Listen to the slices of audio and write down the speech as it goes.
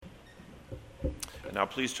Now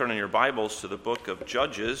please turn in your Bibles to the book of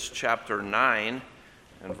Judges, chapter 9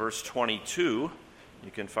 and verse 22.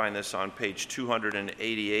 You can find this on page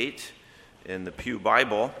 288 in the Pew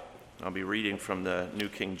Bible. I'll be reading from the New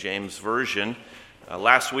King James Version.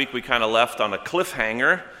 Last week we kind of left on a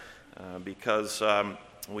cliffhanger because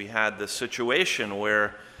we had this situation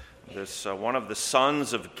where this one of the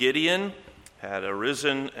sons of Gideon had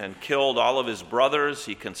arisen and killed all of his brothers.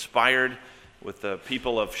 He conspired with the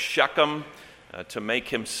people of Shechem to make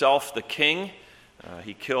himself the king.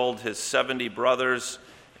 He killed his 70 brothers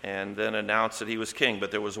and then announced that he was king. But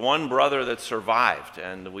there was one brother that survived,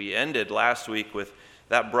 and we ended last week with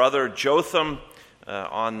that brother Jotham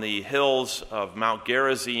on the hills of Mount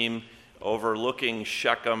Gerizim overlooking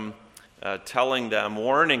Shechem, telling them,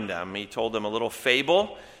 warning them. He told them a little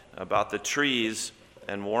fable about the trees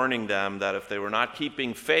and warning them that if they were not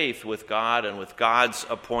keeping faith with God and with God's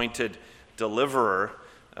appointed deliverer,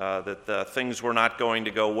 that things were not going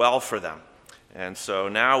to go well for them. And so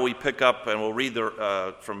now we pick up and we'll read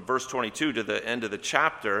from verse 22 to the end of the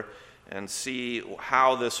chapter and see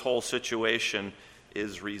how this whole situation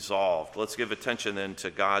is resolved. Let's give attention then to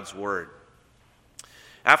God's word.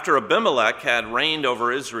 After Abimelech had reigned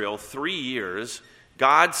over Israel 3 years,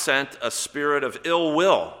 God sent a spirit of ill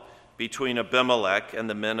will between Abimelech and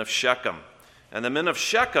the men of Shechem. And the men of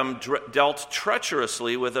Shechem dealt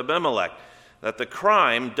treacherously with Abimelech, that the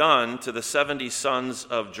crime done to the 70 sons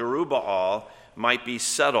of Jerubbaal might be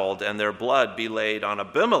settled, and their blood be laid on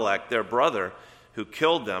Abimelech, their brother, who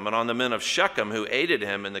killed them, and on the men of Shechem, who aided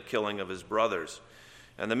him in the killing of his brothers.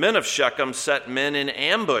 And the men of Shechem set men in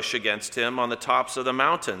ambush against him on the tops of the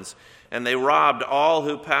mountains, and they robbed all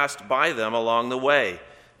who passed by them along the way.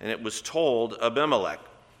 And it was told Abimelech.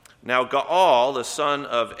 Now Gaal, the son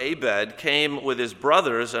of Abed, came with his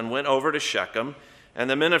brothers and went over to Shechem, and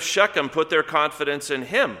the men of Shechem put their confidence in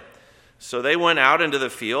him. So they went out into the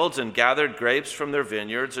fields and gathered grapes from their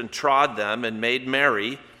vineyards and trod them and made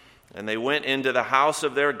merry. And they went into the house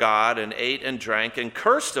of their God and ate and drank and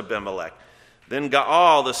cursed Abimelech. Then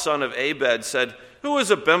Gaal, the son of Abed, said, "Who is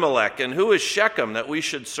Abimelech and who is Shechem that we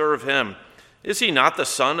should serve him? Is he not the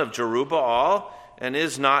son of Jerubbaal? And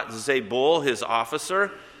is not Zebul his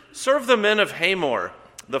officer? Serve the men of Hamor,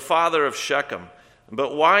 the father of Shechem.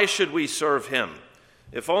 But why should we serve him?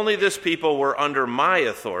 If only this people were under my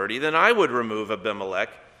authority, then I would remove Abimelech."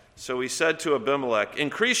 So he said to Abimelech,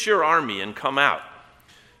 "Increase your army and come out."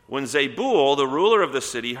 When Zebul, the ruler of the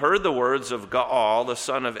city, heard the words of Gaal, the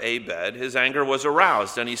son of Abed, his anger was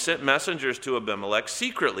aroused, and he sent messengers to Abimelech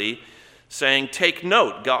secretly, saying, "Take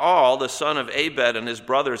note, Gaal, the son of Abed, and his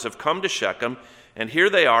brothers have come to Shechem, and here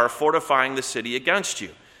they are fortifying the city against you.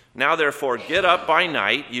 Now therefore get up by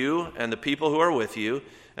night, you and the people who are with you,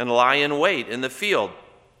 and lie in wait in the field.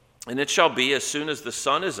 And it shall be as soon as the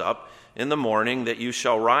sun is up in the morning that you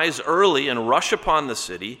shall rise early and rush upon the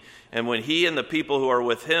city, and when he and the people who are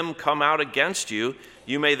with him come out against you,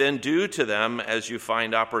 you may then do to them as you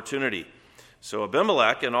find opportunity." So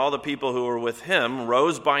Abimelech and all the people who were with him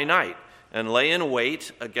rose by night and lay in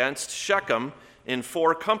wait against Shechem in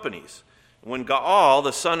 4 companies. When Gaal,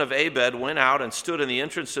 the son of Abed, went out and stood in the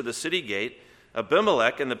entrance to the city gate,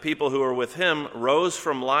 Abimelech and the people who were with him rose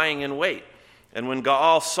from lying in wait. And when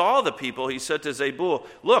Gaal saw the people, he said to Zebul,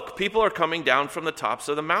 "Look, people are coming down from the tops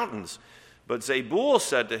of the mountains." But Zebul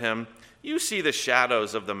said to him, "You see the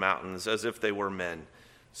shadows of the mountains as if they were men."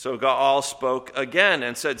 So Gaal spoke again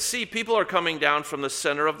and said, "See, people are coming down from the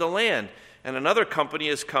center of the land, and another company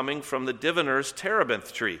is coming from the diviner's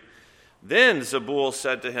terebinth tree." Then Zebul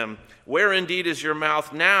said to him, "Where indeed is your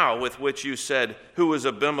mouth now with which you said, 'Who is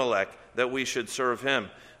Abimelech, that we should serve him?'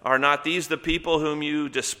 Are not these the people whom you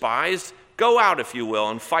despised? Go out, if you will,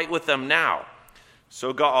 and fight with them now."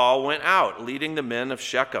 So Gaal went out, leading the men of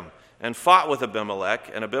Shechem, and fought with Abimelech,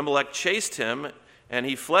 and Abimelech chased him, and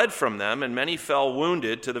he fled from them, and many fell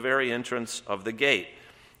wounded to the very entrance of the gate.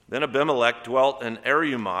 Then Abimelech dwelt in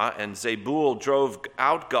Arumah, and Zebul drove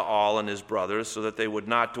out Gaal and his brothers so that they would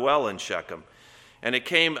not dwell in Shechem. And it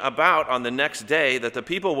came about on the next day that the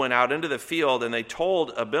people went out into the field, and they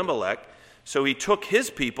told Abimelech. So he took his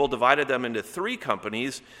people, divided them into 3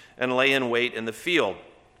 companies, and lay in wait in the field.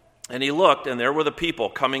 And he looked, and there were the people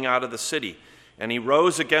coming out of the city. And he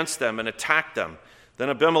rose against them and attacked them. Then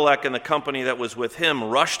Abimelech and the company that was with him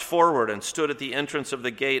rushed forward and stood at the entrance of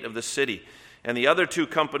the gate of the city. And the other 2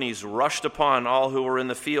 companies rushed upon all who were in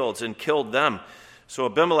the fields and killed them. So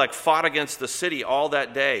Abimelech fought against the city all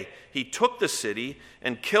that day. He took the city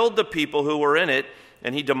and killed the people who were in it,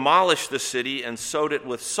 and he demolished the city and sowed it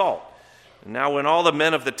with salt. Now when all the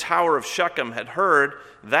men of the tower of Shechem had heard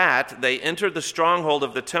that, they entered the stronghold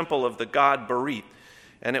of the temple of the god Berith.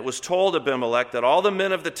 And it was told Abimelech that all the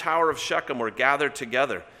men of the tower of Shechem were gathered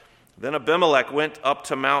together. Then Abimelech went up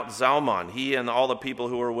to Mount Zalmon, he and all the people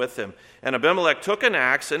who were with him. And Abimelech took an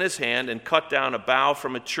axe in his hand and cut down a bough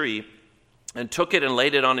from a tree and took it and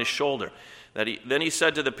laid it on his shoulder. Then he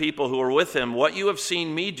said to the people who were with him, "What you have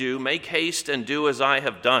seen me do, make haste and do as I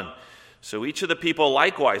have done." So each of the people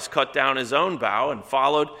likewise cut down his own bough and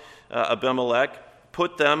followed Abimelech,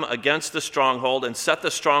 put them against the stronghold, and set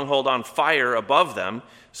the stronghold on fire above them,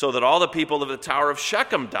 so that all the people of the tower of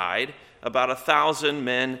Shechem died, about 1,000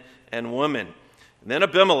 men and women. And then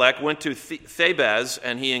Abimelech went to Thebez,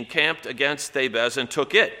 and he encamped against Thebez and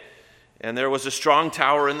took it. And there was a strong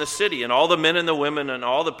tower in the city, and all the men and the women and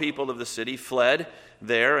all the people of the city fled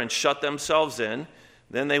there and shut themselves in.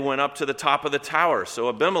 Then they went up to the top of the tower. So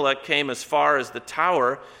Abimelech came as far as the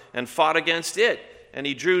tower and fought against it. And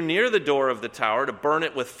he drew near the door of the tower to burn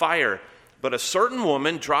it with fire. But a certain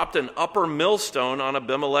woman dropped an upper millstone on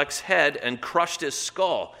Abimelech's head and crushed his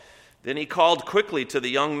skull. Then he called quickly to the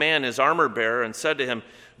young man, his armor-bearer, and said to him,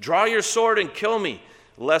 "Draw your sword and kill me,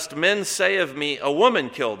 lest men say of me, 'A woman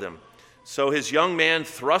killed him.' So his young man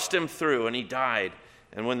thrust him through, and he died.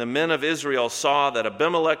 And when the men of Israel saw that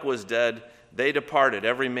Abimelech was dead, they departed,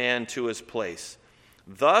 every man to his place.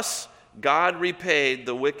 Thus God repaid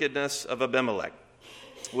the wickedness of Abimelech,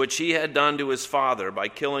 which he had done to his father by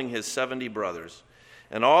killing his 70 brothers.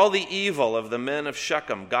 And all the evil of the men of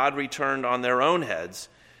Shechem God returned on their own heads,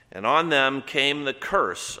 and on them came the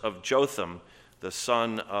curse of Jotham, the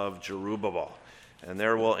son of Jerubbaal." And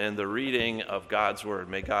there will end the reading of God's word.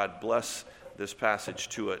 May God bless this passage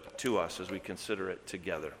to us as we consider it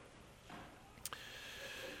together.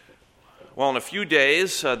 Well, in a few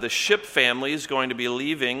days, the Ship family is going to be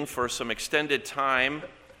leaving for some extended time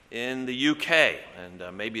in the UK,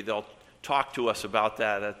 and maybe they'll talk to us about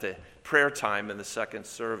that at the prayer time in the second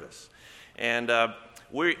service. And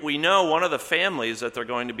we know one of the families that they're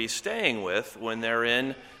going to be staying with when they're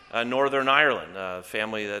in Northern Ireland, a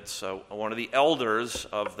family that's one of the elders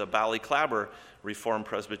of the Ballyclabber Reformed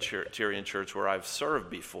Presbyterian Church where I've served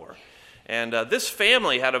before. And this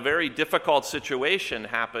family had a very difficult situation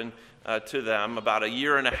happen to them about a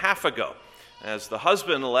year and a half ago, as the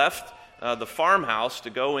husband left the farmhouse to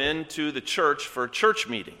go into the church for church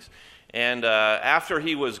meetings. And after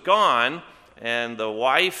he was gone, and the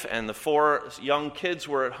wife and the 4 young kids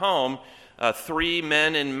were at home, 3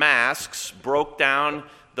 men in masks broke down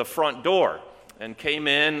the front door and came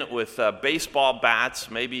in with baseball bats,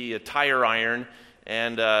 maybe a tire iron,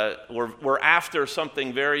 and were after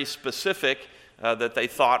something very specific that they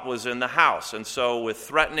thought was in the house. And so with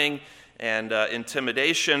threatening and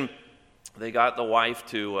intimidation, they got the wife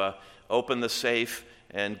to open the safe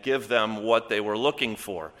and give them what they were looking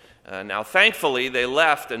for. Now, thankfully, they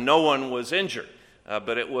left and no one was injured,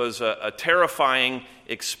 but it was a terrifying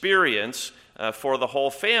experience for the whole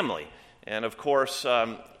family. And of course,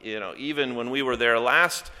 even when we were there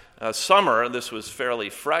last summer, this was fairly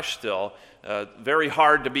fresh still, very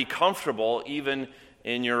hard to be comfortable even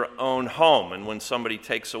in your own home. And when somebody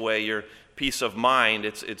takes away your peace of mind,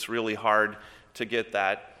 it's really hard to get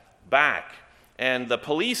that back. And the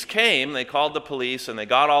police came, they called the police, and they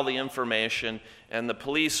got all the information, and the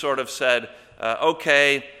police sort of said,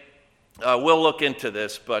 okay, we'll look into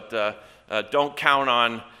this, but don't count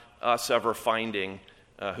on us ever finding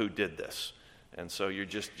who did this. And so you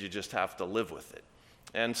just have to live with it.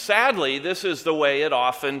 And sadly, this is the way it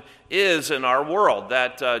often is in our world,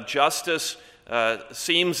 that justice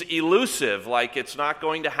seems elusive, like it's not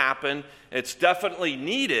going to happen. It's definitely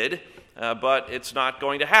needed, but it's not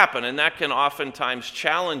going to happen. And that can oftentimes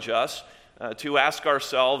challenge us to ask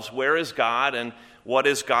ourselves, where is God and what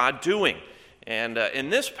is God doing? And in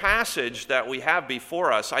this passage that we have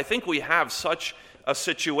before us, I think we have such a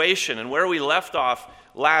situation. And where we left off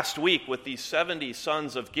last week with these 70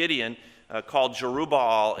 sons of Gideon, called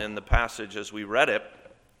Jerubbaal in the passage as we read it,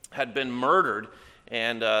 had been murdered,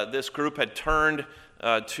 and this group had turned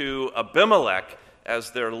to Abimelech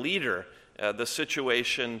as their leader. The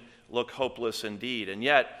situation looked hopeless indeed. And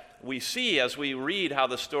yet we see as we read how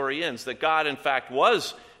the story ends that God in fact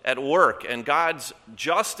was at work, and God's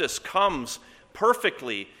justice comes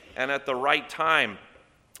perfectly and at the right time.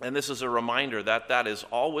 And this is a reminder that that is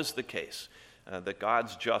always the case, that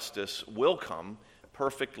God's justice will come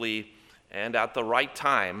perfectly and at the right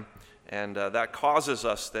time. And that causes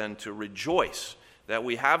us then to rejoice that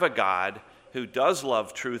we have a God who does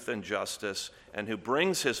love truth and justice and who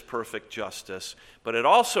brings his perfect justice. But it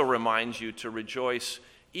also reminds you to rejoice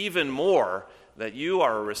even more that you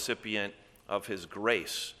are a recipient of his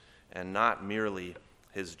grace and not merely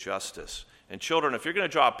his justice. And children, if you're going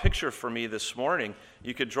to draw a picture for me this morning,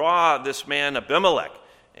 you could draw this man Abimelech.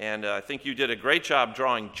 And I think you did a great job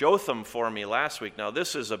drawing Jotham for me last week. Now,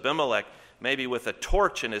 this is Abimelech, maybe with a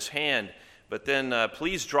torch in his hand. But then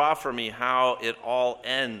please draw for me how it all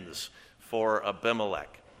ends for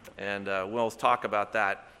Abimelech. And we'll talk about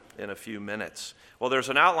that in a few minutes. Well, there's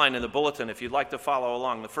an outline in the bulletin if you'd like to follow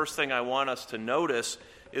along. The first thing I want us to notice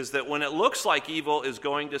is that when it looks like evil is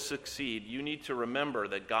going to succeed, you need to remember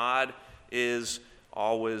that God is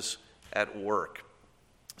always at work.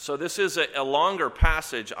 So this is a longer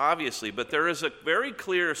passage, obviously, but there is a very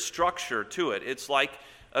clear structure to it. It's like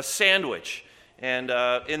a sandwich. And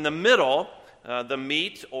in the middle, the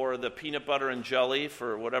meat or the peanut butter and jelly,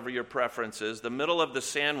 for whatever your preference is, the middle of the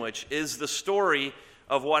sandwich is the story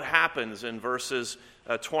of what happens in verses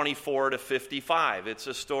 24 to 55. It's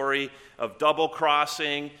a story of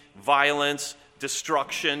double-crossing, violence,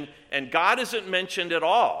 destruction, and God isn't mentioned at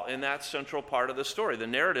all in that central part of the story. The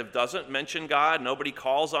narrative doesn't mention God. Nobody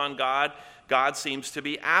calls on God. God seems to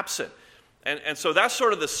be absent. And so that's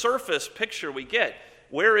sort of the surface picture we get.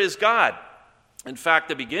 Where is God? In fact,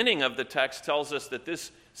 the beginning of the text tells us that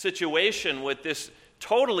this situation with this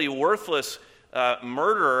totally worthless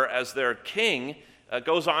murderer as their king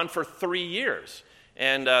goes on for 3 years.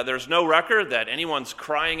 And there's no record that anyone's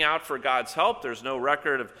crying out for God's help. There's no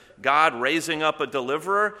record of God raising up a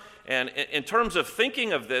deliverer. And in terms of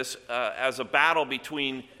thinking of this as a battle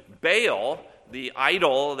between Baal, the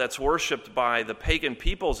idol that's worshipped by the pagan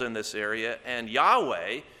peoples in this area, and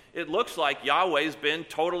Yahweh, it looks like Yahweh's been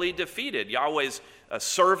totally defeated. Yahweh's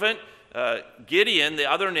servant, Gideon, the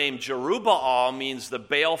other name Jerubbaal, means the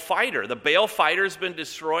Baal fighter. The Baal fighter's been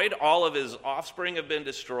destroyed. All of his offspring have been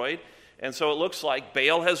destroyed. And so it looks like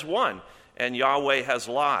Baal has won and Yahweh has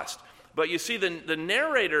lost. But you see, the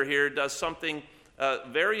narrator here does something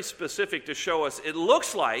very specific to show us it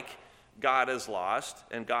looks like God is lost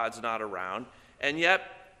and God's not around. And yet,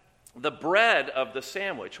 the bread of the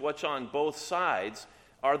sandwich, what's on both sides,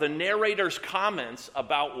 are the narrator's comments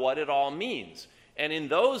about what it all means. And in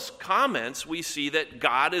those comments, we see that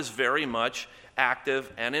God is very much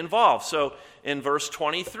active and involved. So in verse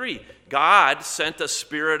 23, God sent a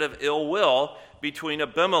spirit of ill will between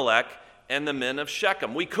Abimelech and the men of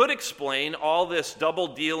Shechem. We could explain all this double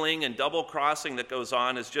dealing and double crossing that goes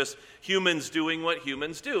on as just humans doing what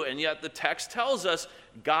humans do. And yet the text tells us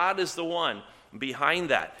God is the one behind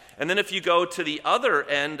that. And then if you go to the other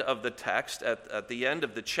end of the text, at the end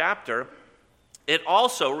of the chapter, it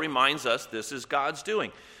also reminds us this is God's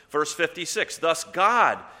doing. Verse 56, thus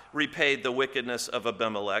God repaid the wickedness of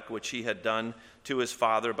Abimelech, which he had done to his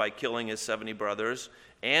father by killing his 70 brothers,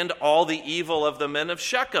 and all the evil of the men of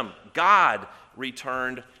Shechem. God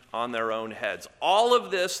returned on their own heads. All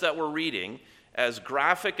of this that we're reading, as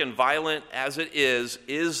graphic and violent as it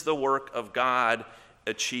is the work of God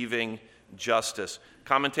achieving justice.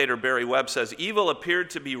 Commentator Barry Webb says, evil appeared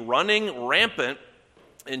to be running rampant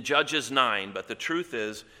in Judges 9, but the truth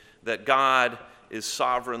is that God is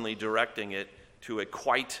sovereignly directing it to a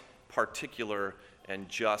quite particular and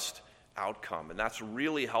just outcome. And that's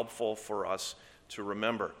really helpful for us to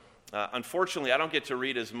remember. Unfortunately, I don't get to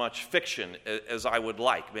read as much fiction as I would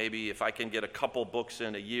like. Maybe if I can get a couple books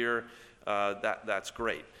in a year, that's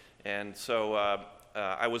great. And so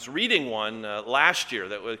I was reading one last year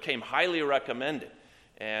that came highly recommended.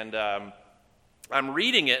 And I'm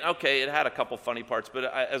reading it. Okay, it had a couple funny parts, but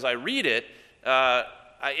as I read it,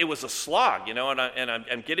 it was a slog, and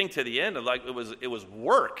I'm getting to the end. Like it was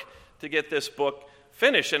work to get this book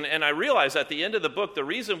finished. And I realized at the end of the book, the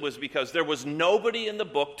reason was because there was nobody in the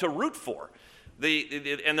book to root for.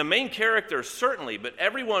 And the main characters certainly, but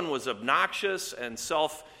everyone was obnoxious and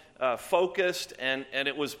self-focused, and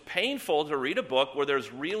it was painful to read a book where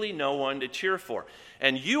there's really no one to cheer for.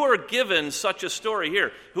 And you are given such a story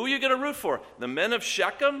here. Who are you going to root for? The men of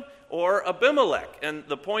Shechem or Abimelech? And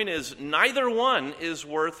the point is, neither one is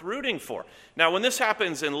worth rooting for. Now, when this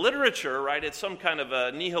happens in literature, right, it's some kind of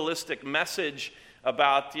a nihilistic message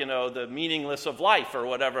about, the meaningless of life or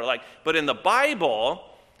whatever. But in the Bible,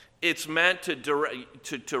 it's meant to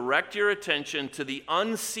direct your attention to the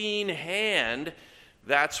unseen hand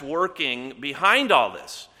that's working behind all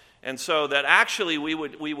this. And so that actually we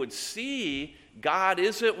would see God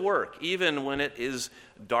is at work even when it is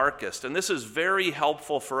darkest. And this is very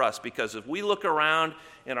helpful for us because if we look around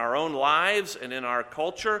in our own lives and in our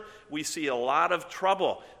culture, we see a lot of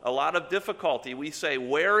trouble, a lot of difficulty. We say,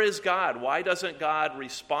 where is God? Why doesn't God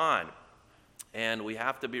respond? And we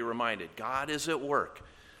have to be reminded, God is at work,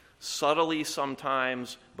 subtly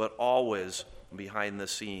sometimes, but always behind the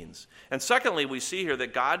scenes. And secondly, we see here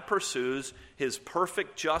that God pursues his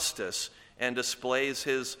perfect justice and displays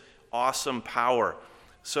his awesome power.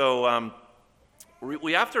 So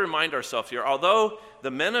we have to remind ourselves here, although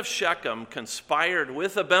the men of Shechem conspired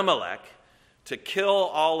with Abimelech to kill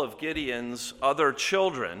all of Gideon's other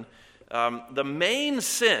children, the main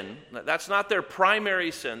sin, that's not their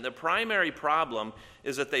primary sin. The primary problem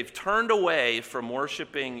is that they've turned away from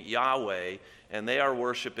worshiping Yahweh and they are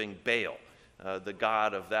worshiping Baal, the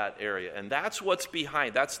god of that area. And that's what's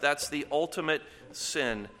behind. That's the ultimate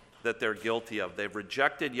sin that they're guilty of. They've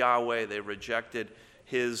rejected Yahweh. They've rejected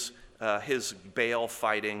his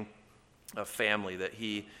Baal-fighting family that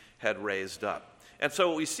he had raised up. And so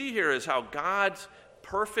what we see here is how God's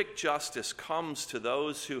perfect justice comes to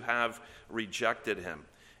those who have rejected him.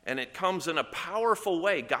 And it comes in a powerful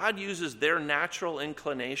way. God uses their natural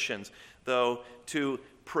inclinations, though, to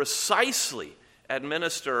precisely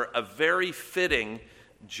administer a very fitting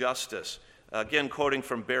justice. Again, quoting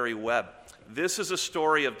from Barry Webb, this is a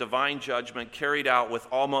story of divine judgment carried out with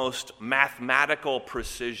almost mathematical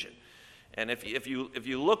precision. And if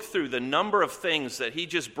you look through the number of things that he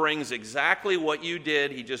just brings exactly what you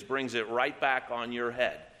did, he just brings it right back on your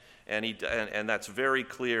head. And that's very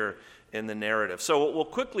clear in the narrative. So we'll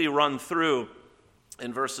quickly run through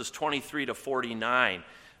in verses 23 to 49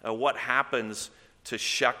 what happens to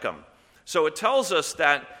Shechem. So it tells us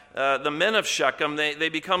that the men of Shechem, they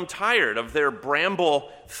become tired of their bramble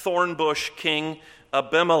thornbush king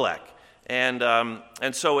Abimelech. And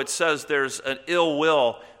so it says there's an ill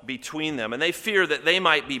will between them. And they fear that they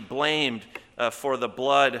might be blamed for the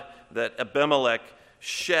blood that Abimelech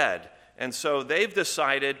shed. And so they've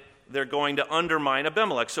decided they're going to undermine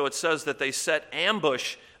Abimelech. So it says that they set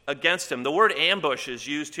ambush against him. The word ambush is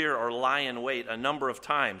used here, or lie in wait, a number of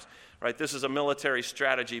times. Right? This is a military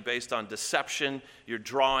strategy based on deception. You're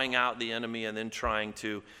drawing out the enemy and then trying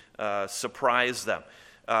to surprise them.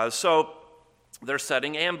 So they're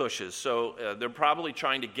setting ambushes. So they're probably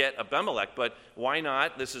trying to get Abimelech, but why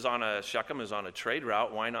not? Shechem is on a trade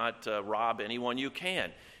route. Why not rob anyone you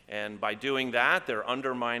can? And by doing that, they're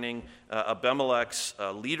undermining Abimelech's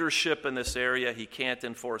leadership in this area. He can't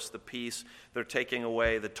enforce the peace. They're taking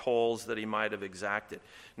away the tolls that he might have exacted.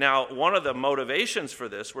 Now, one of the motivations for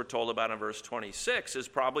this, we're told about in verse 26, is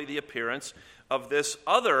probably the appearance of this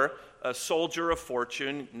other soldier of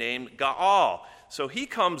fortune named Gaal. So he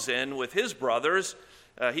comes in with his brothers.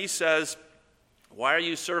 He says, "Why are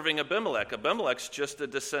you serving Abimelech? Abimelech's just a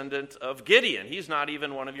descendant of Gideon. He's not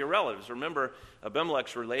even one of your relatives." Remember,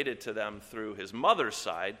 Abimelech's related to them through his mother's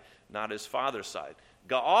side, not his father's side.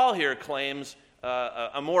 Gaal here claims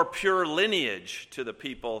a more pure lineage to the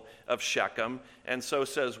people of Shechem, and so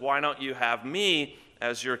says, "Why don't you have me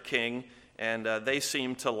as your king?" And they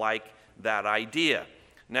seem to like that idea.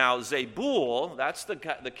 Now, Zebul, that's the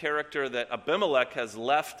character that Abimelech has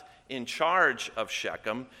left in charge of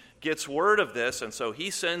Shechem, gets word of this, and so he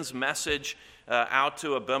sends message out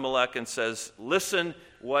to Abimelech and says, "Listen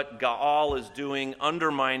what Gaal is doing,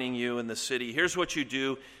 undermining you in the city. Here's what you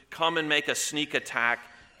do. Come and make a sneak attack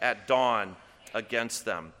at dawn against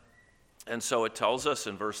them." And so it tells us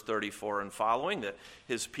in verse 34 and following that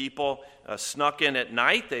his people snuck in at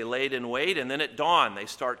night, they laid in wait, and then at dawn they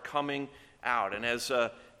start coming out. And as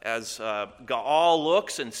Gaal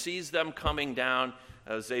looks and sees them coming down,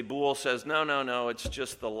 Zebul says, no, it's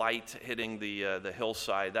just the light hitting the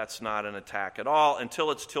hillside. That's not an attack at all,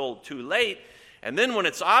 until it's too late. And then when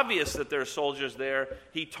it's obvious that there are soldiers there,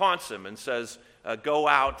 he taunts them and says, "Go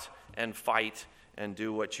out and fight and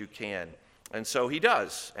do what you can." And so he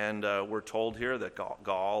does. And we're told here that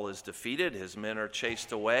Gaal is defeated. His men are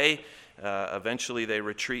chased away. Eventually they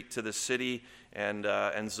retreat to the city, and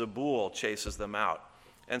Zebul chases them out.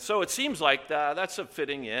 And so it seems like that's a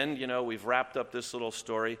fitting end. We've wrapped up this little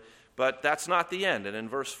story. But that's not the end. And in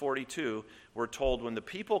verse 42, we're told when the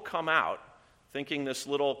people come out, thinking this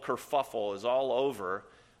little kerfuffle is all over,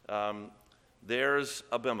 there's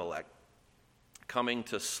Abimelech coming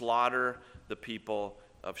to slaughter the people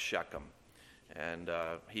of Shechem. And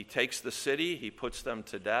he takes the city, he puts them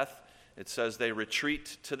to death. It says they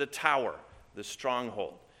retreat to the tower, the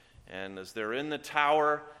stronghold. And as they're in the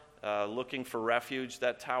tower looking for refuge,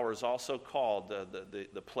 that tower is also called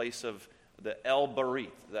the place of the El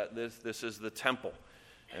Barith. This is the temple.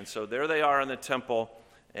 And so there they are in the temple,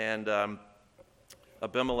 and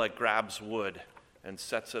Abimelech grabs wood and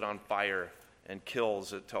sets it on fire and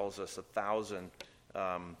kills, it tells us, 1,000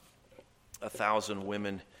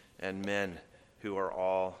 women and men who are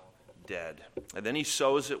all dead. And then he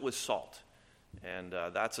sows it with salt. And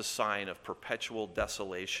that's a sign of perpetual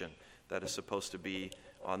desolation that is supposed to be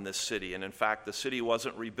on this city. And in fact, the city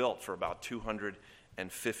wasn't rebuilt for about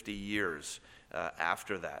 250 years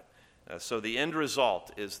after that. So the end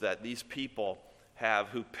result is that these people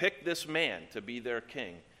who picked this man to be their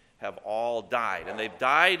king, have all died. And they've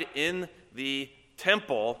died in the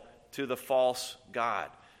temple to the false god.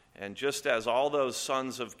 And just as all those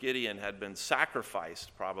sons of Gideon had been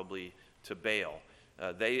sacrificed probably to Baal,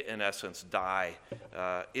 they in essence die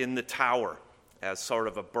in the tower as sort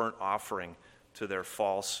of a burnt offering to their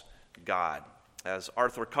false god. As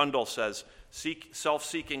Arthur Kundal says,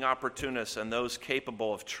 self-seeking opportunists and those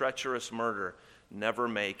capable of treacherous murder never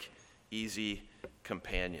make easy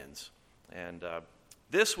companions. And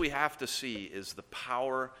this we have to see is the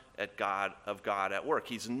power of God at work.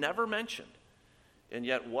 He's never mentioned. And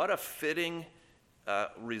yet what a fitting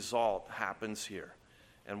result happens here.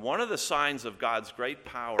 And one of the signs of God's great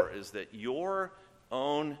power is that your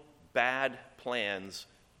own bad plans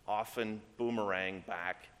often boomerang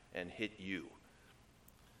back and hit you.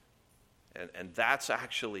 And that's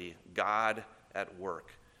actually God at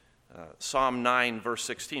work. Psalm 9, verse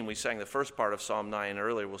 16, we sang the first part of Psalm 9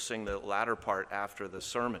 earlier. We'll sing the latter part after the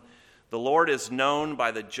sermon. The Lord is known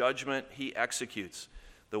by the judgment he executes.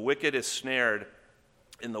 The wicked is snared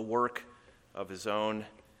in the work of his own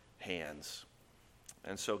hands.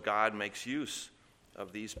 And so God makes use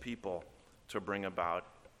of these people to bring about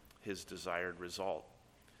his desired result.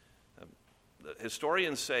 The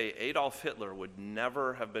historians say Adolf Hitler would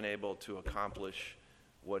never have been able to accomplish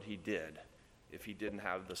what he did if he didn't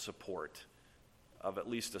have the support of at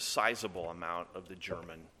least a sizable amount of the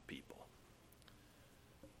German people.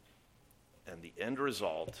 And the end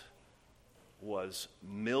result was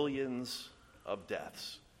millions of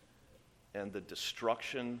deaths and the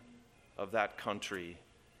destruction of that country,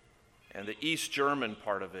 and the East German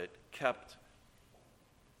part of it kept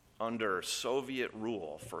under Soviet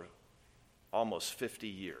rule for almost 50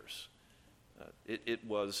 years. It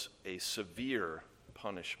was a severe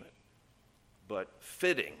punishment, but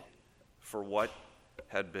fitting for what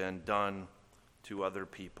had been done to other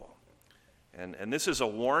people. And this is a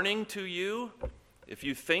warning to you. If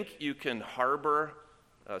you think you can harbor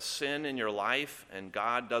sin in your life and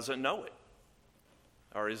God doesn't know it,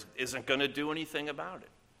 or isn't going to do anything about it,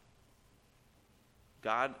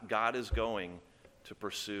 God is going to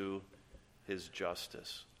pursue his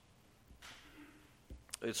justice.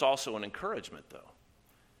 It's also an encouragement, though,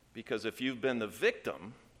 because if you've been the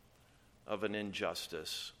victim of an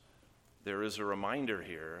injustice, there is a reminder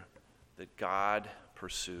here that God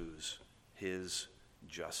pursues his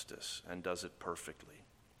justice and does it perfectly.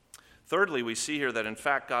 Thirdly, we see here that in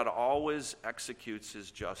fact God always executes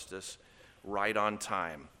his justice right on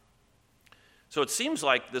time. So it seems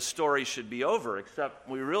like this story should be over, except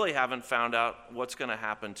we really haven't found out what's going to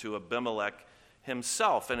happen to Abimelech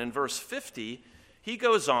himself. And in verse 50, he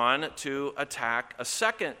goes on to attack a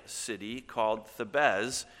second city called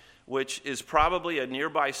Thebez, which is probably a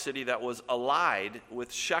nearby city that was allied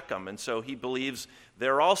with Shechem. And so he believes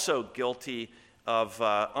they're also guilty of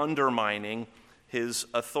undermining his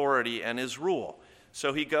authority and his rule.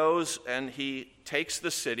 So he goes and he takes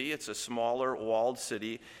the city. It's a smaller walled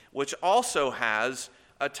city, which also has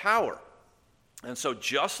a tower. And so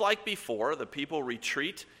just like before, the people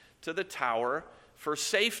retreat to the tower for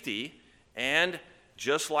safety. And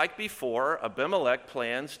just like before, Abimelech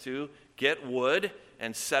plans to get wood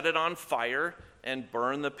and set it on fire and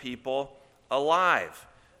burn the people alive.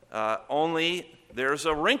 Only there's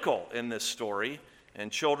a wrinkle in this story.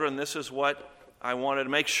 And children, this is what I wanted to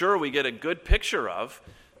make sure we get a good picture of.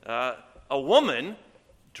 A woman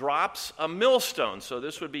drops a millstone. So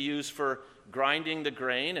this would be used for grinding the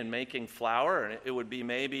grain and making flour. And it would be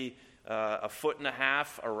maybe a foot and a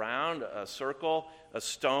half around, a circle, a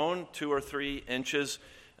stone 2 or 3 inches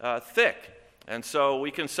thick. And so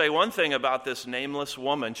we can say one thing about this nameless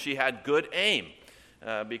woman. She had good aim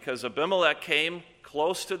because Abimelech came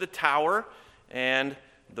close to the tower and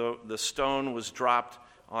the stone was dropped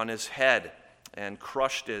on his head and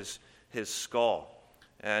crushed his skull.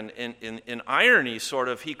 And in irony, sort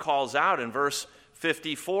of, he calls out in verse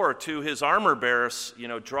 54 to his armor bearers,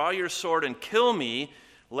 draw your sword and kill me,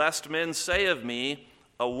 lest men say of me,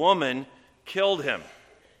 a woman killed him.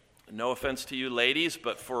 No offense to you ladies,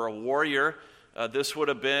 but for a warrior, this would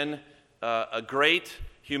have been a great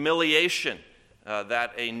humiliation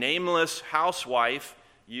that a nameless housewife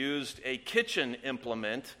used a kitchen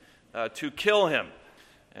implement to kill him.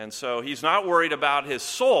 And so he's not worried about his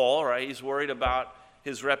soul, right? He's worried about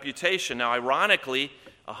his reputation. Now, ironically,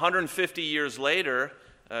 150 years later,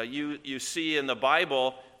 you see in the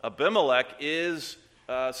Bible, Abimelech is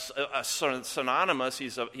synonymous.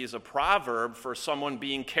 He's a proverb for someone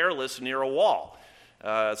being careless near a wall.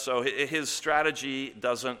 So his strategy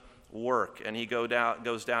doesn't work, and he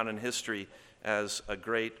goes down in history as a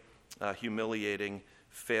great humiliating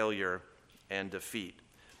failure and defeat.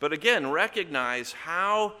 But again, recognize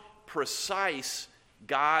how precise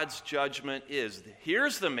God's judgment is.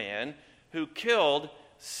 Here's the man who killed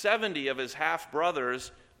 70 of his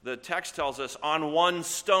half-brothers, the text tells us, on one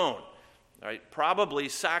stone, right? Probably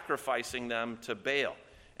sacrificing them to Baal.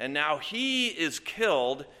 And now he is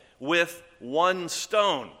killed with one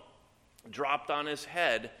stone dropped on his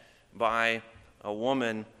head by a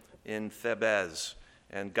woman in Thebez.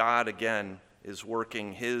 And God, again, is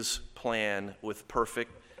working his plan with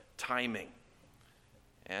perfect timing.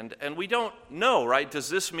 And we don't know, right? Does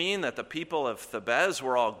this mean that the people of Thebez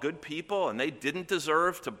were all good people and they didn't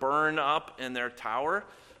deserve to burn up in their tower?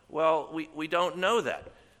 Well, we don't know that.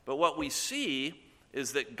 But what we see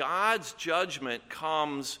is that God's judgment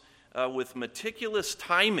comes with meticulous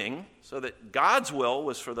timing, so that God's will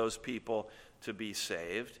was for those people to be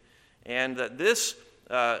saved, and that this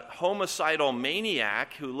homicidal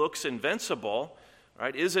maniac who looks invincible,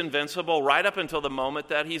 right, is invincible right up until the moment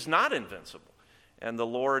that he's not invincible. And the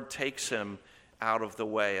Lord takes him out of the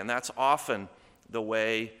way. And that's often the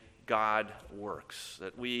way God works,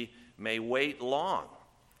 that we may wait long,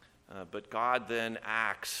 but God then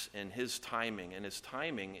acts in his timing. And his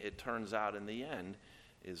timing, it turns out in the end,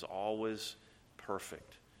 is always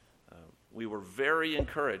perfect. We were very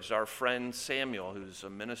encouraged. Our friend Samuel, who's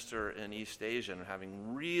a minister in East Asia, and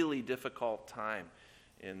having really difficult time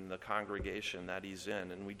in the congregation that he's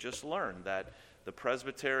in. And we just learned that the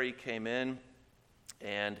presbytery came in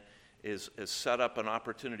and is set up an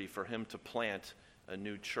opportunity for him to plant a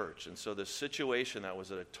new church. And so the situation that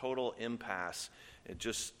was at a total impasse, it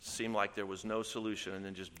just seemed like there was no solution. And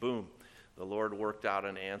then just boom, the Lord worked out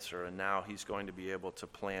an answer, and now he's going to be able to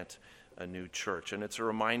plant a new church. And it's a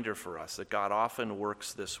reminder for us that God often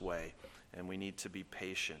works this way, and we need to be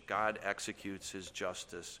patient. God executes his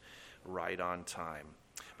justice right on time.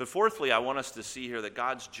 But fourthly, I want us to see here that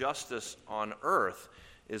God's justice on earth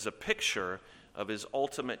is a picture of his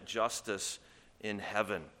ultimate justice in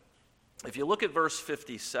heaven. If you look at verse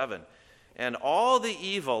 57, and all the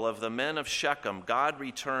evil of the men of Shechem God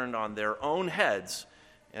returned on their own heads,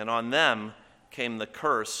 and on them came the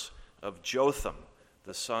curse of Jotham,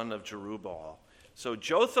 the son of Jerubbaal. So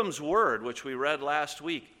Jotham's word, which we read last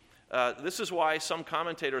week, this is why some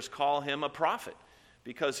commentators call him a prophet,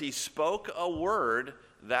 because he spoke a word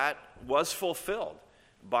that was fulfilled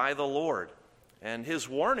by the Lord. And his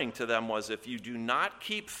warning to them was, if you do not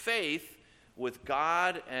keep faith with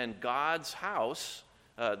God and God's house,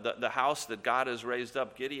 the house that God has raised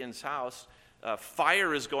up, Gideon's house,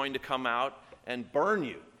 fire is going to come out and burn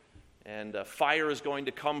you. And fire is going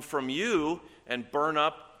to come from you and burn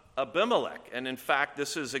up Abimelech. And in fact,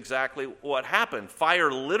 this is exactly what happened.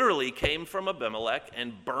 Fire literally came from Abimelech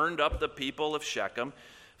and burned up the people of Shechem.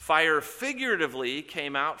 Fire figuratively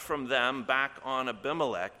came out from them back on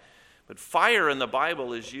Abimelech. But fire in the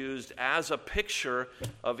Bible is used as a picture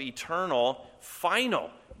of eternal, final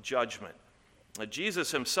judgment.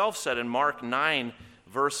 Jesus himself said in Mark 9,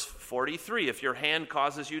 verse 43, if your hand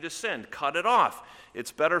causes you to sin, cut it off.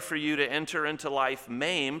 It's better for you to enter into life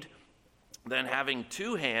maimed than having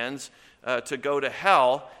two hands to go to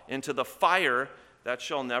hell, into the fire that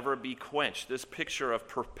shall never be quenched. This picture of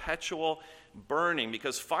perpetual burning,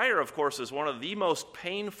 because fire, of course, is one of the most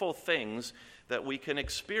painful things that we can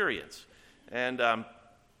experience. And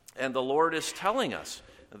the Lord is telling us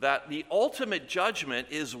that the ultimate judgment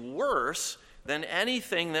is worse than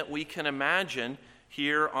anything that we can imagine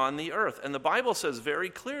here on the earth. And the Bible says very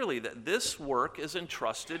clearly that this work is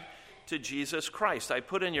entrusted to Jesus Christ. I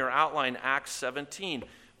put in your outline Acts 17,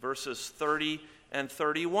 verses 30 and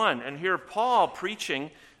 31. And here Paul,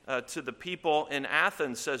 preaching to the people in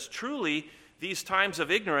Athens, says, truly, these times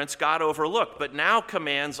of ignorance God overlooked, but now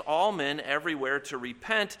commands all men everywhere to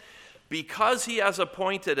repent, because he has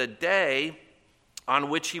appointed a day on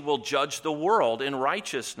which he will judge the world in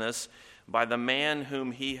righteousness by the man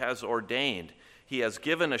whom he has ordained. He has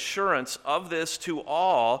given assurance of this to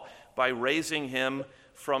all by raising him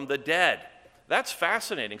from the dead. That's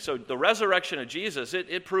fascinating. So the resurrection of Jesus,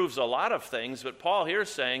 it proves a lot of things, but Paul here is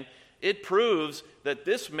saying it proves that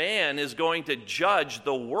this man is going to judge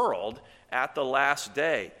the world at the last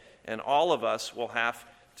day, and all of us will have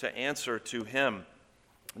to answer to him.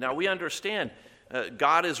 Now, we understand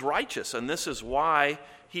God is righteous, and this is why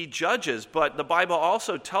he judges, but the Bible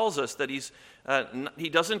also tells us that he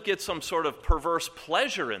doesn't get some sort of perverse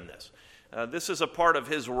pleasure in this. This is a part of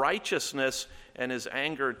his righteousness and his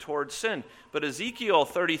anger towards sin. But Ezekiel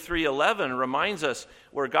 33:11 reminds us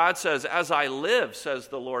where God says, as I live, says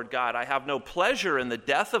the Lord God, I have no pleasure in the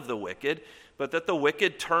death of the wicked, but that the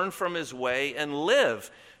wicked turn from his way and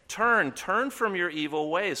live. Turn from your evil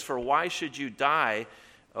ways, for why should you die,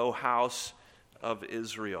 O house of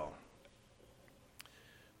Israel?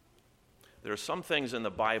 There are some things in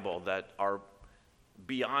the Bible that are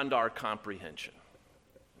beyond our comprehension.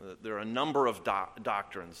 There are a number of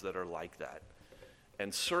doctrines that are like that.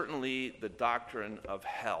 And certainly the doctrine of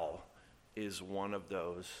hell is one of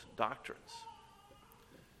those doctrines.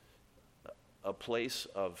 A place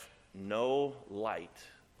of no light,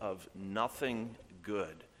 of nothing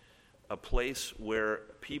good. A place where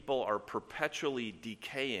people are perpetually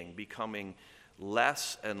decaying, becoming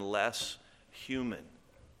less and less human,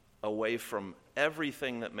 away from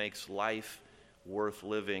everything that makes life worth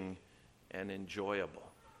living and enjoyable.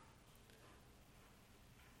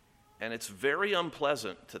 And it's very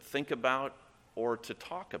unpleasant to think about or to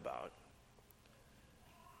talk about.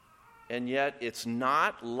 And yet it's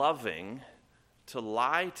not loving to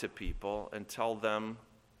lie to people and tell them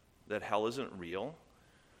that hell isn't real.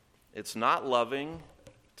 It's not loving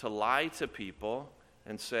to lie to people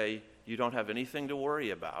and say, you don't have anything to worry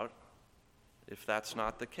about, if that's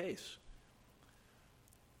not the case.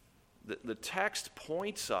 The text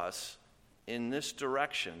points us in this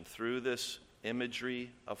direction through this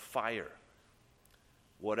imagery of fire.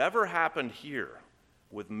 Whatever happened here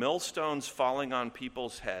with millstones falling on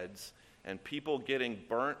people's heads and people getting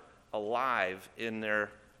burnt alive in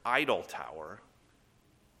their idol tower,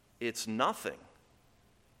 it's nothing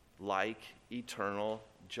like eternal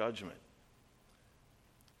judgment.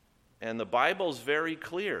 And the Bible's very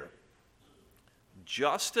clear.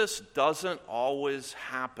 Justice doesn't always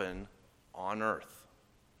happen on earth.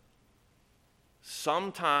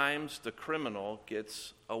 Sometimes the criminal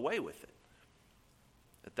gets away with it.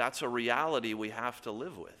 That's a reality we have to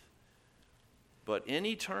live with. But in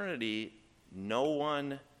eternity, no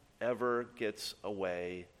one ever gets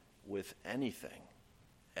away with anything.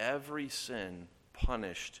 Every sin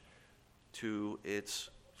punished to its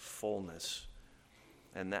fullness.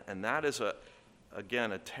 And that is,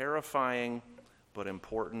 again, a terrifying but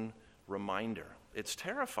important reminder. It's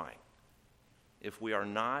terrifying if we are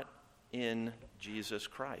not in Jesus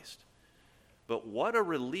Christ. But what a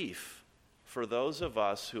relief for those of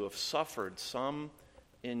us who have suffered some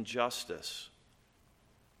injustice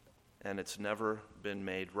and it's never been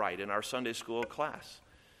made right. In our Sunday school class,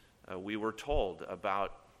 we were told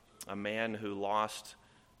about a man who lost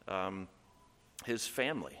his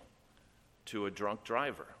family to a drunk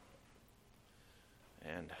driver.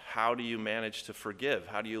 And how do you manage to forgive?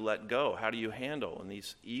 How do you let go? How do you handle when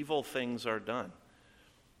these evil things are done?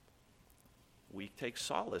 We take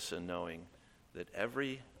solace in knowing that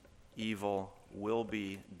every evil will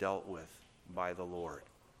be dealt with by the Lord.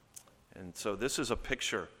 And so this is a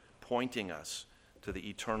picture pointing us to the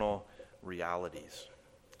eternal realities.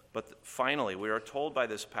 But finally, we are told by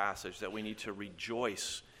this passage that we need to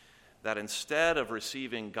rejoice that instead of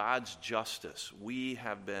receiving God's justice, we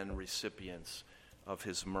have been recipients of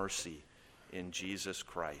his mercy in Jesus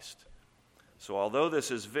Christ. So although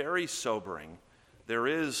this is very sobering, there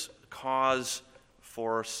is cause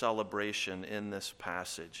for celebration in this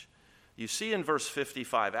passage. You see in verse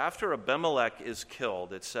 55, after Abimelech is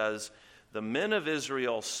killed, it says, the men of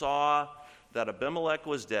Israel saw that Abimelech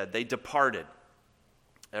was dead. They departed,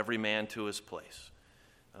 every man to his place.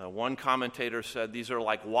 One commentator said these are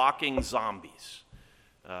like walking zombies,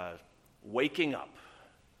 waking up.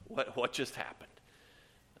 What just happened?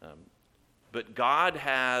 But God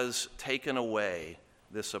has taken away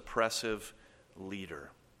this oppressive leader.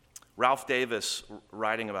 Ralph Davis,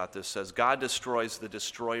 writing about this, says, God destroys the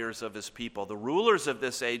destroyers of his people. The rulers of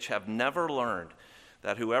this age have never learned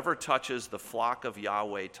that whoever touches the flock of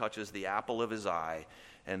Yahweh touches the apple of his eye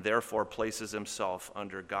and therefore places himself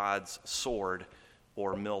under God's sword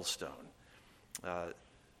or millstone.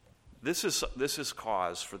 This is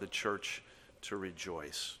cause for the church to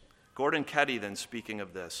rejoice. Gordon Keddy, then, speaking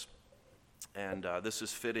of this, and this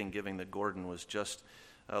is fitting given that Gordon was just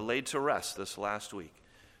laid to rest this last week.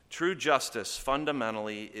 True justice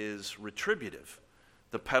fundamentally is retributive.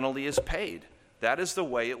 The penalty is paid. That is the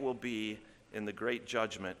way it will be in the great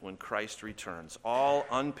judgment when Christ returns. All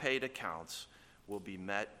unpaid accounts will be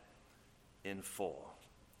met in full.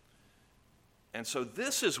 And so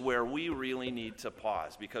this is where we really need to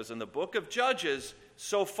pause, because in the book of Judges,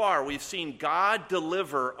 so far we've seen God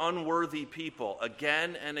deliver unworthy people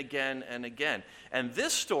again and again and again. And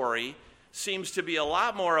this story seems to be a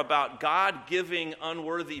lot more about God giving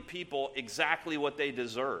unworthy people exactly what they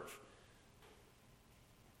deserve.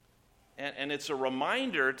 And it's a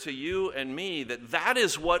reminder to you and me that that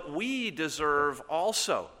is what we deserve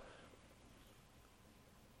also.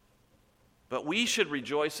 But we should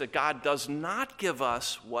rejoice that God does not give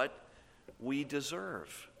us what we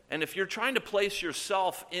deserve. And if you're trying to place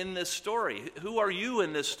yourself in this story, who are you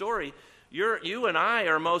in this story? You and I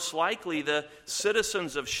are most likely the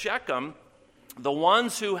citizens of Shechem The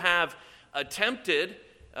ones who have attempted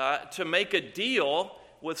to make a deal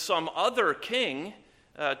with some other king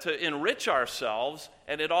to enrich ourselves,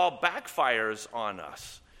 and it all backfires on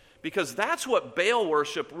us. Because that's what Baal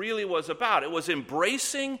worship really was about. It was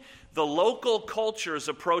embracing the local culture's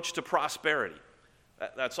approach to prosperity.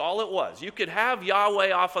 That's all it was. You could have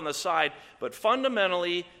Yahweh off on the side, but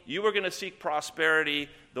fundamentally, you were going to seek prosperity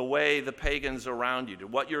the way the pagans around you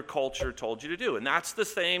did, what your culture told you to do. And that's the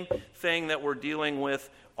same thing that we're dealing with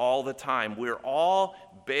all the time. We're all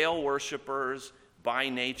Baal worshipers by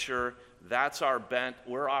nature. That's our bent.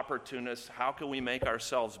 We're opportunists. How can we make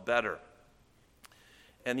ourselves better?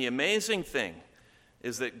 And the amazing thing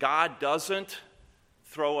is that God doesn't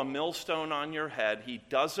throw a millstone on your head. He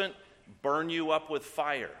doesn't burn you up with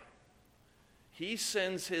fire. He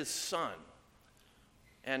sends his son,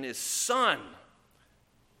 and his son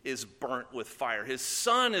is burnt with fire. His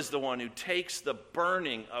son is the one who takes the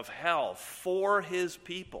burning of hell for his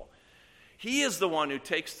people. He is the one who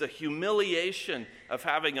takes the humiliation of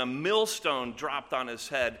having a millstone dropped on his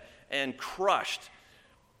head and crushed.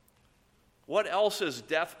 What else is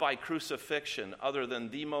death by crucifixion other than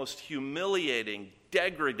the most humiliating,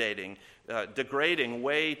 degrading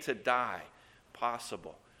way to die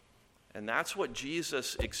possible? And that's what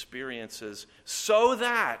Jesus experiences, so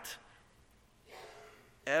that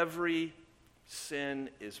every sin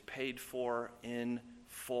is paid for in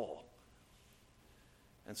full.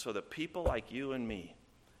 And so that people like you and me,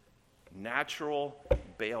 natural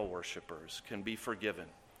Baal worshipers, can be forgiven,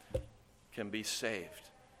 can be saved,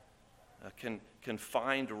 can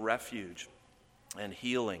find refuge and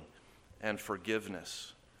healing and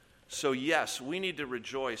forgiveness. So yes, we need to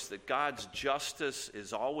rejoice that God's justice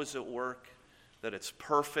is always at work, that it's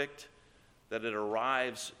perfect, that it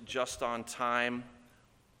arrives just on time.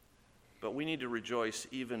 But we need to rejoice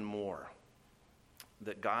even more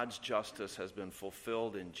that God's justice has been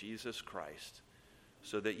fulfilled in Jesus Christ,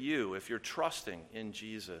 so that you, if you're trusting in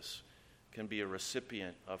Jesus, can be a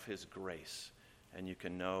recipient of his grace and you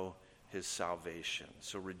can know his salvation.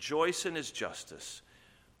 So rejoice in his justice,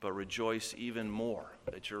 but rejoice even more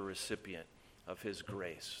that you're a recipient of his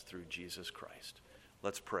grace through Jesus Christ.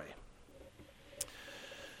 Let's pray.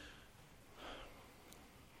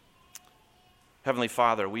 Heavenly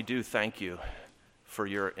Father, we do thank you for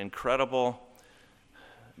your incredible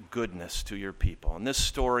goodness to your people. In this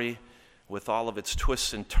story, with all of its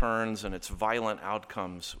twists and turns and its violent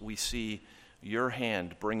outcomes, we see your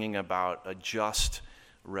hand bringing about a just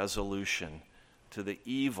resolution to the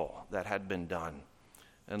evil that had been done.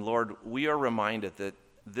 And Lord, we are reminded that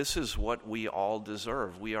this is what we all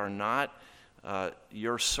deserve. We are not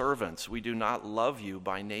your servants. We do not love you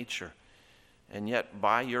by nature. And yet,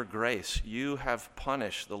 by your grace, you have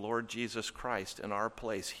punished the Lord Jesus Christ in our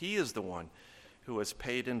place. He is the one who has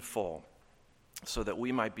paid in full so that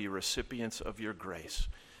we might be recipients of your grace.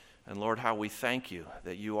 And Lord, how we thank you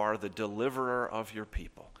that you are the deliverer of your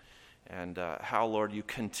people. And how, Lord, you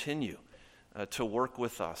continue to work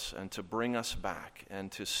with us and to bring us back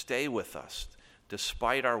and to stay with us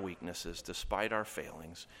despite our weaknesses, despite our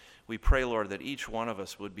failings. We pray, Lord, that each one of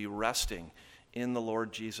us would be resting in the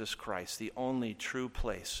Lord Jesus Christ, the only true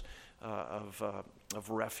place of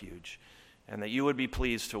refuge, and that you would be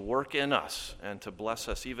pleased to work in us and to bless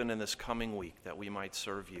us even in this coming week, that we might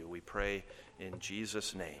serve you. We pray in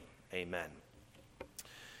Jesus' name. Amen.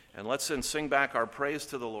 And let's then sing back our praise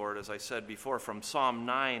to the Lord, as I said before, from Psalm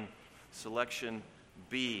 9, selection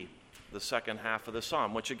B, the second half of the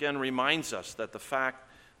psalm, which again reminds us that the fact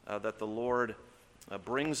that the Lord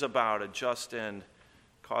brings about a just end,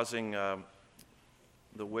 causing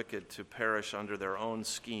the wicked to perish under their own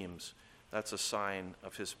schemes, that's a sign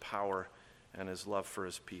of his power and his love for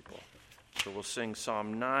his people. So we'll sing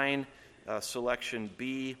Psalm 9, selection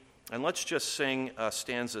B, and let's just sing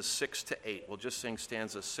stanzas 6 to 8. We'll just sing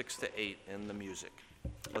stanzas 6 to 8 in the music.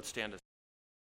 Let's stand.